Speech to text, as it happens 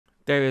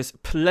there is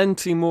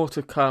plenty more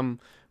to come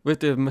with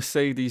the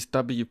Mercedes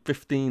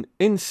W15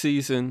 in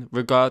season,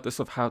 regardless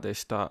of how they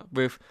start,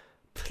 with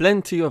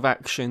plenty of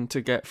action to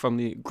get from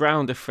the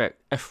ground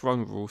effect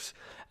F1 rules,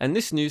 and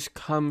this news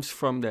comes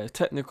from their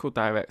technical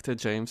director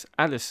James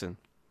Allison.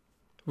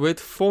 With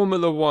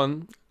Formula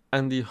 1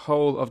 and the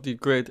whole of the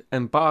grid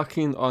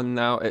embarking on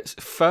now its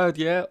third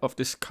year of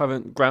this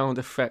current ground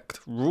effect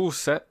rule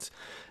set,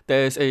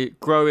 there's a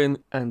growing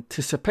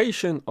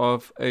anticipation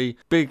of a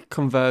big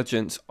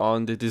convergence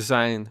on the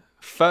design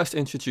first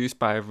introduced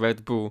by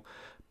Red Bull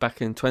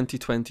back in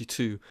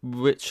 2022,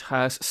 which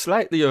has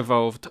slightly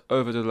evolved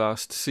over the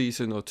last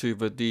season or two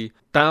with the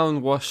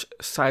downwash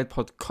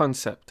sidepod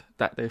concept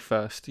that they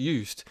first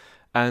used.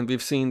 And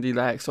we've seen the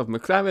likes of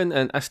McLaren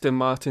and Aston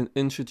Martin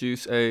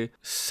introduce a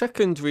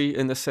secondary,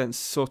 in a sense,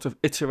 sort of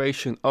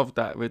iteration of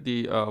that with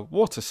the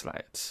water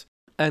slides.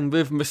 And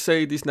with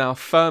Mercedes now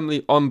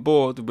firmly on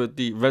board with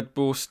the Red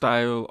Bull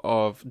style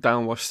of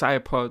downwash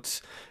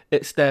sidepods,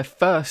 it's their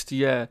first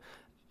year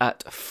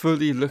at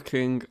fully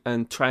looking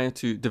and trying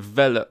to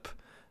develop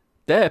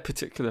their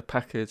particular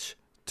package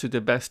to the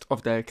best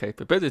of their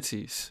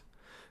capabilities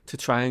to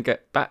try and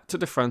get back to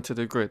the front of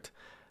the grid.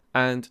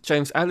 And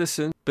James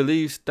Allison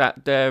believes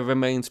that there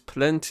remains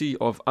plenty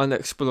of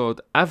unexplored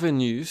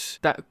avenues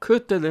that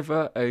could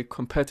deliver a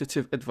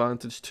competitive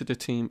advantage to the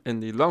team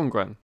in the long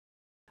run.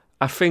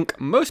 I think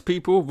most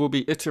people will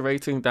be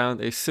iterating down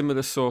a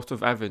similar sort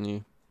of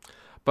avenue,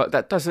 but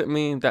that doesn't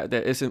mean that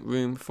there isn't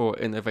room for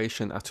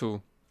innovation at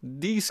all.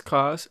 These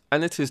cars,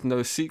 and it is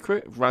no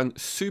secret, run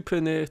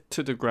super near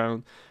to the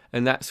ground,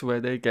 and that's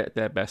where they get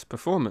their best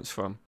performance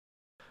from.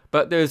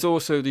 But there's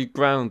also the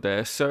ground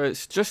there, so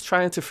it's just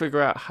trying to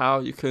figure out how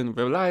you can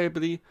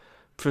reliably,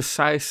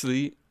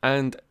 precisely,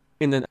 and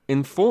in an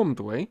informed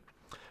way,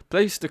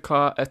 place the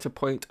car at a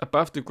point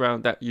above the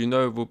ground that you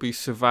know will be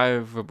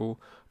survivable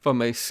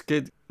from a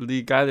skid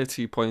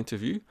legality point of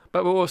view,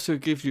 but will also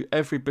give you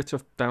every bit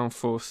of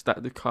downforce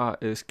that the car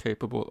is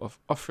capable of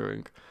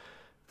offering.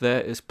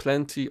 There is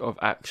plenty of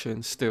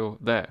action still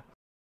there.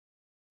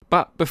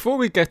 But before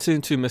we get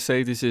into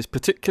Mercedes'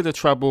 particular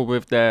trouble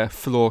with their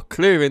floor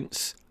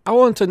clearance, I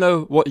want to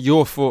know what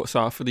your thoughts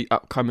are for the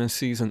upcoming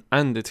season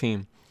and the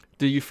team.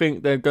 Do you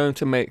think they're going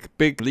to make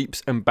big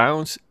leaps and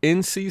bounds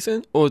in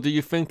season, or do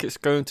you think it's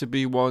going to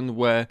be one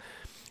where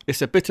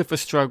it's a bit of a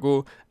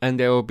struggle and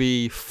there will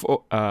be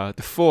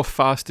the fourth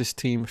fastest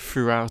team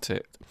throughout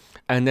it,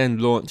 and then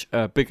launch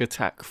a big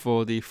attack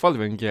for the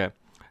following year?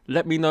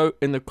 Let me know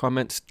in the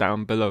comments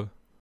down below.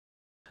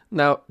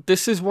 Now,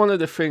 this is one of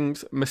the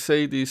things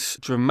Mercedes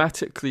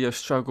dramatically have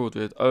struggled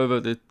with over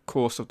the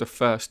course of the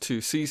first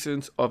two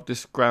seasons of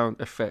this ground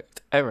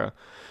effect era.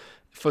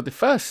 For the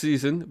first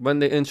season, when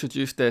they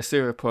introduced their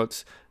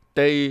Seropods,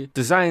 they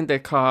designed their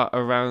car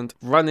around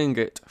running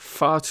it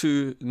far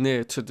too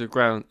near to the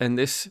ground, and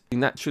this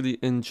naturally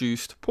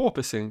induced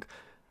porpoising,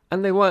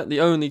 and they weren't the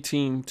only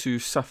team to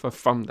suffer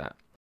from that.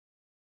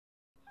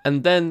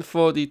 And then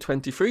for the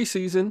 23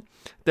 season,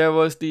 there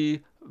was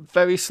the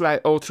very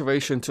slight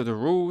alteration to the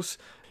rules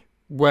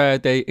where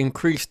they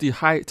increased the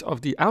height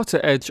of the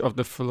outer edge of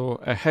the floor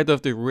ahead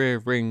of the rear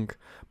ring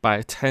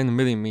by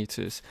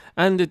 10mm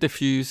and the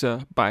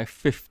diffuser by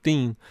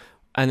 15,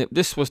 and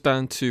this was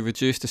done to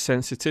reduce the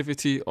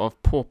sensitivity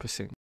of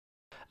porpoising.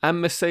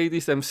 And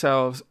Mercedes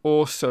themselves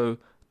also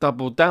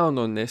doubled down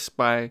on this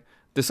by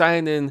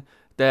designing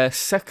their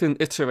second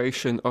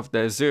iteration of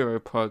their Zero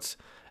pods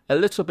a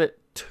little bit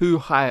too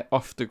high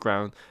off the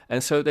ground,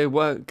 and so they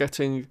weren't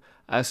getting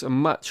as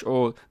much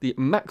or the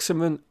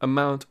maximum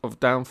amount of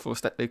downforce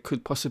that they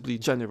could possibly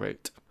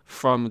generate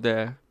from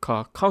their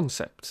car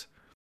concept.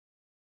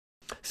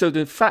 So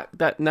the fact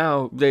that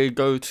now they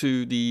go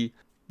to the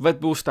Red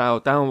Bull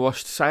style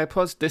downwashed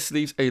sidepods, this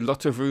leaves a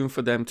lot of room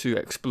for them to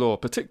explore,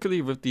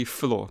 particularly with the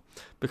floor,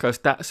 because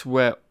that's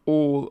where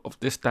all of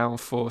this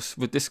downforce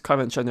with this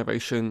current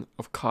generation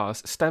of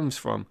cars stems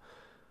from.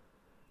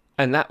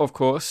 And that, of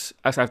course,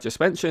 as I've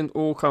just mentioned,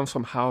 all comes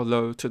from how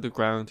low to the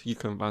ground you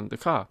can run the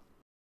car.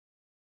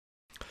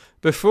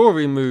 Before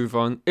we move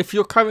on, if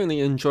you're currently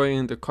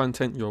enjoying the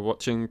content you're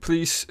watching,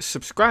 please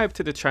subscribe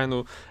to the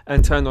channel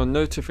and turn on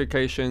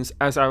notifications,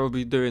 as I will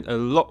be doing a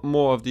lot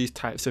more of these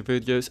types of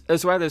videos,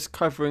 as well as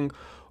covering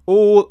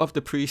all of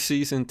the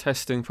pre-season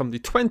testing from the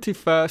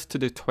 21st to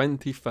the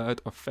 23rd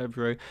of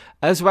February,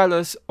 as well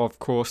as, of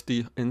course,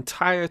 the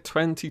entire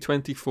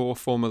 2024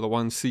 Formula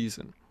 1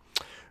 season.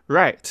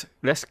 Right,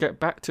 let's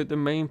get back to the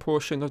main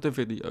portion of the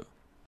video.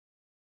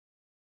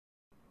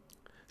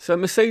 So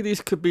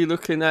Mercedes could be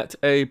looking at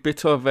a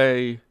bit of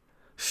a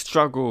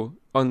struggle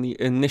on the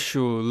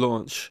initial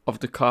launch of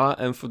the car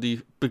and for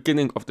the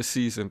beginning of the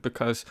season,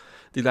 because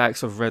the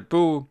likes of Red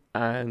Bull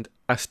and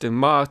Aston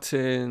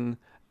Martin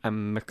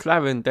and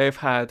McLaren, they've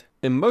had,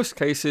 in most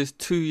cases,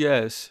 2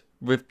 years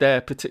with their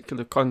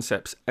particular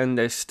concepts, and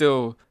they're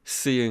still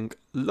seeing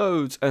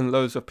loads and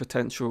loads of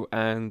potential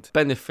and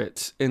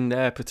benefits in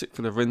their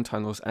particular wind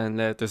tunnels and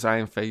their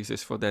design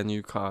phases for their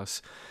new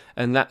cars.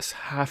 And that's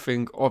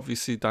having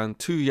obviously done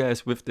 2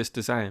 years with this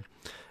design.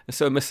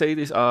 So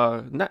Mercedes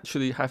are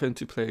naturally having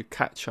to play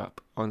catch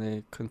up on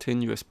a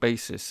continuous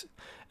basis,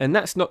 and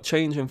that's not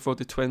changing for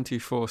the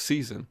 24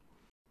 season.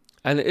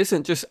 And it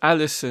isn't just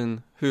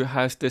Allison who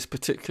has this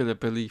particular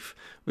belief.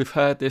 We've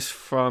heard this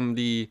from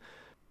the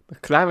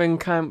McLaren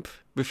camp,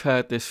 we've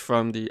heard this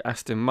from the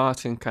Aston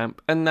Martin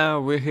camp, and now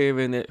we're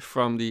hearing it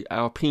from the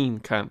Alpine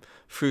camp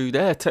through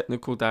their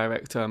technical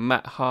director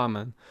Matt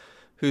Harmon,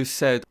 who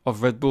said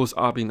of Red Bull's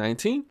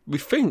RB19, "We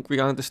think we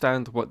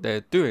understand what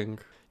they're doing.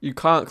 You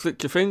can't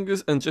click your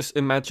fingers and just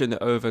imagine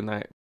it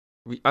overnight.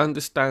 We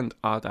understand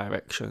our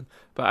direction,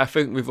 but I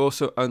think we've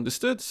also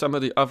understood some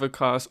of the other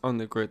cars on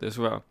the grid as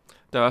well.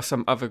 There are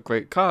some other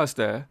great cars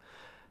there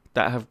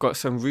that have got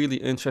some really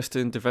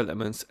interesting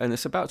developments, and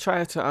it's about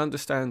trying to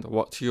understand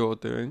what you're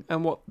doing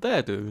and what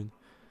they're doing.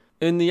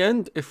 In the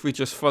end, if we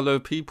just follow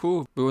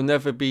people, we will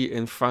never be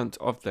in front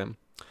of them.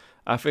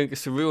 I think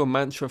it's a real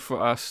mantra for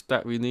us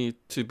that we need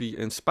to be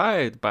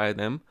inspired by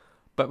them,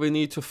 but we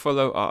need to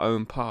follow our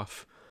own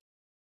path."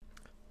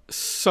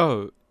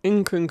 So,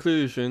 in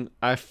conclusion,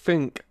 I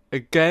think,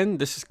 again,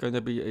 this is going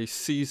to be a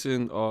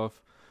season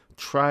of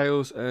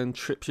trials and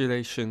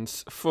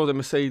tribulations for the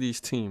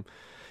Mercedes team.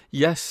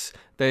 Yes,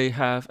 they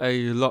have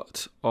a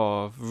lot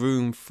of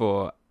room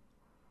for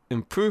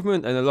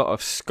improvement and a lot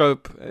of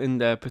scope in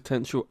their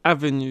potential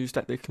avenues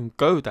that they can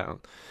go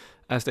down,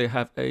 as they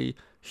have a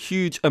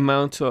huge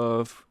amount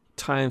of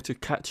time to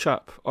catch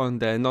up on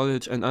their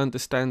knowledge and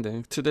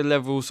understanding to the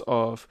levels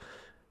of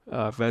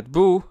Red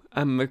Bull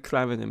and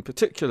McLaren in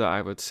particular,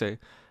 I would say.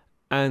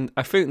 And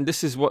I think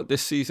this is what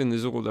this season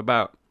is all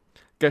about.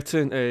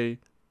 Getting a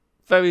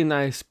very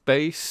nice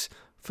base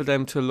for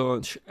them to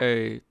launch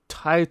a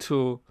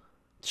title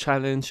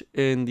challenge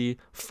in the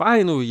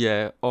final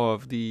year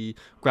of the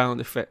ground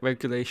effect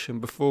regulation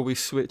before we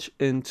switch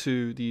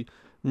into the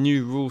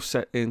new rule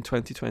set in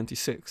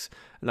 2026.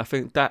 And I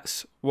think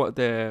that's what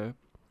they're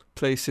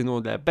placing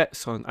all their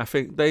bets on. I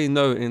think they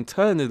know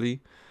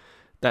internally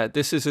that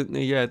this isn't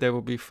the year they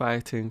will be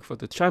fighting for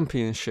the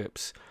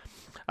championships.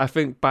 I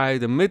think by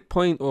the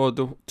midpoint or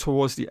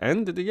towards the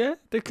end of the year,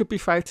 they could be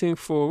fighting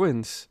for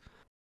wins.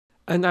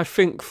 And I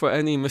think for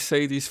any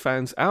Mercedes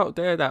fans out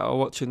there that are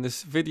watching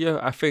this video,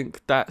 I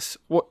think that's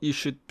what you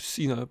should,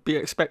 be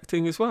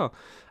expecting as well.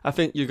 I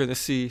think you're going to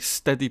see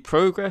steady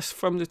progress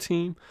from the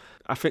team.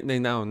 I think they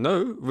now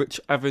know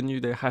which avenue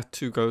they had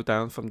to go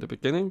down from the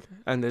beginning,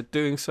 and they're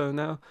doing so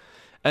now.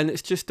 And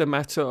it's just a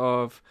matter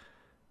of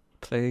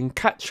playing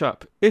catch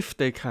up if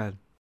they can.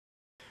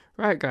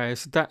 Right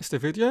guys, that's the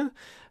video.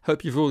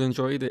 Hope you've all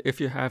enjoyed it. If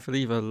you have,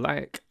 leave a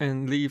like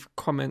and leave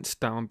comments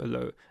down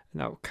below.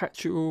 And I'll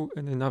catch you all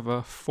in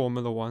another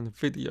Formula 1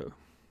 video.